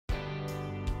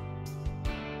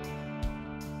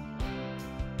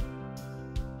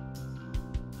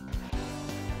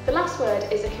The Last Word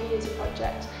is a community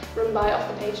project run by Off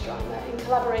the Page Drama in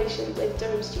collaboration with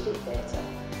Durham Student Theatre.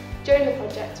 During the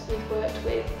project we've worked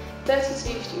with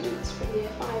 32 students from year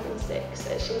 5 and 6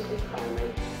 at Shincliffe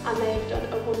Primary, and they have done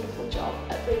a wonderful job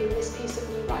at bringing this piece of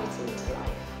new writing to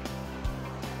life.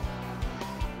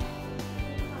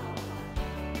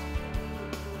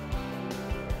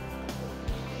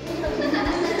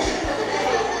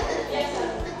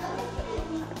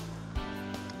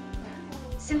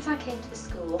 Since I came to the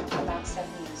school about 7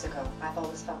 years ago, I've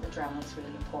always felt that drama was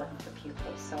really important for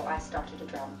pupils, so I started a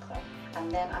drama club.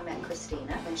 And then I met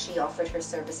Christina and she offered her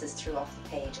services through Off the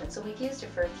Page, and so we've used it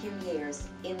for a few years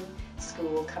in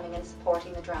school, coming and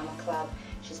supporting the drama club.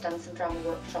 She's done some drama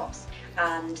workshops,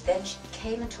 and then she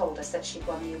came and told us that she'd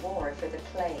won the award for the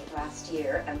play last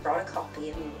year and brought a copy,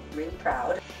 and we were really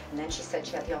proud. And then she said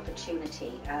she had the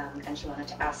opportunity and she wanted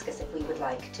to ask us if we would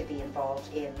like to be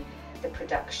involved in the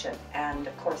production, and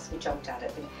of course we jumped at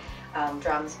it.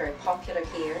 Drama's very popular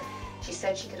here. She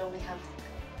said she could only have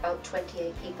about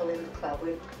 28 people in the club.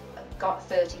 We've got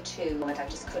 32 and I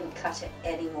just couldn't cut it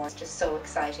anymore. It's just so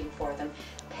exciting for them.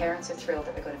 Parents are thrilled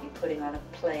that they're going to be putting on a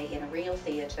play in a real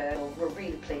theatre. So we're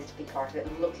really pleased to be part of it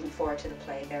and looking forward to the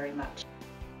play very much.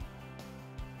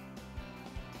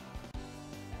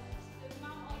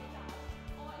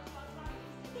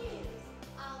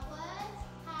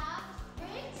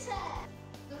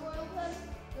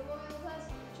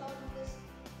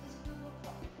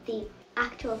 The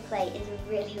actual play is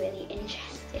really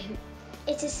interesting.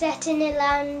 It is set in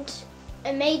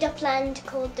a made-up land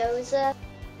called Dozer.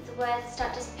 The words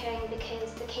start disappearing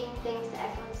because the king thinks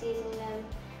that everyone's using them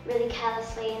really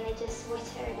carelessly, and they just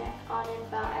witter on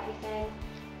about everything,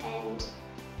 and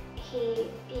he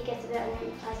gets a bit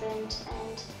unpleasant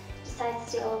and decides to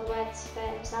steal all the words for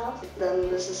himself. Then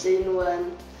there's a scene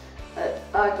when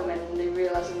I come in and they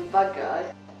realise I'm a bad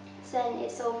guy. So then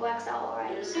it sort of works out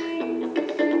alright.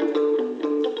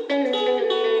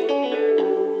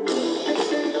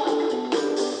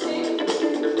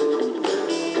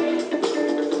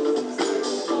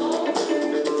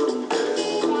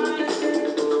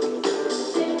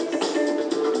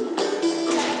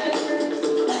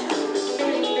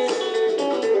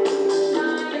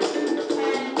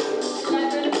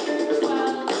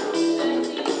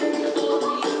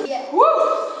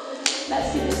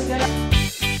 Let's do this again.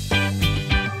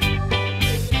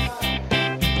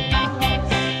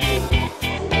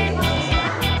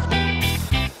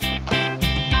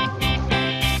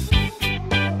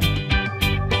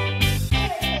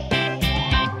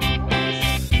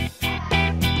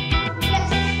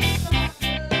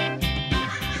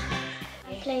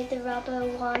 The robber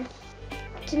one.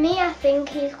 To me, I think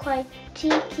he's quite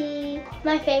cheeky.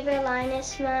 My favourite line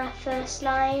is my first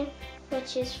line,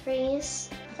 which is freeze.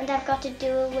 And I've got to do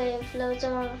it with loads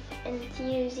of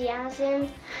enthusiasm,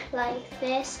 like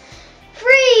this.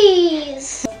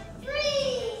 Freeze!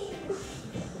 Freeze!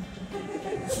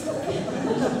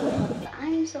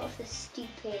 I'm sort of a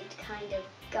stupid kind of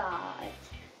guard.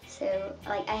 So,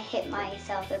 like, I hit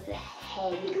myself over the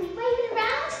head. You can wave it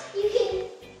around, you can...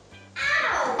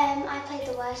 Ow! I played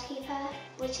the word keeper,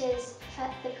 which is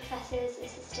the professor's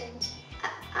assistant.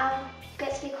 I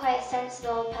get to be quite a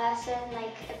sensible person,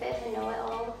 like a bit of a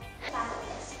know-it-all.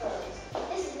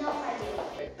 This is not what I do.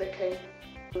 The king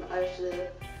out of the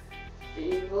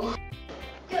evil.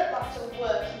 Get back to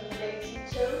work, you lazy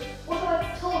toad. What have I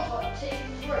told you about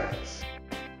taking breaks?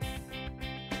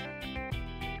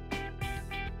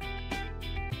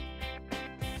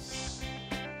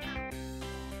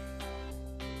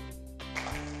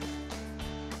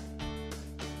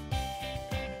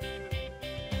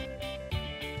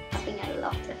 It's been a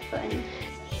lot of fun.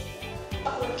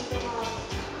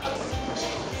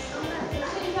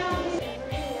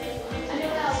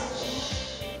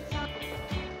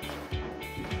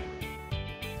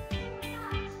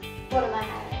 One of my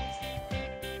highlights.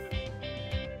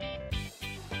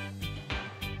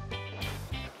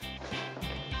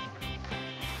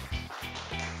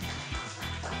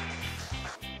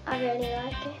 I really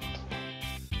like it.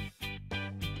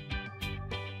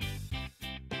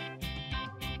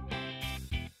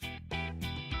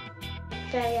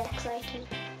 Very excited.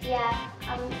 Yeah,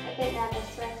 I'm a bit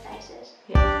nervous, but excited.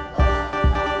 Yeah.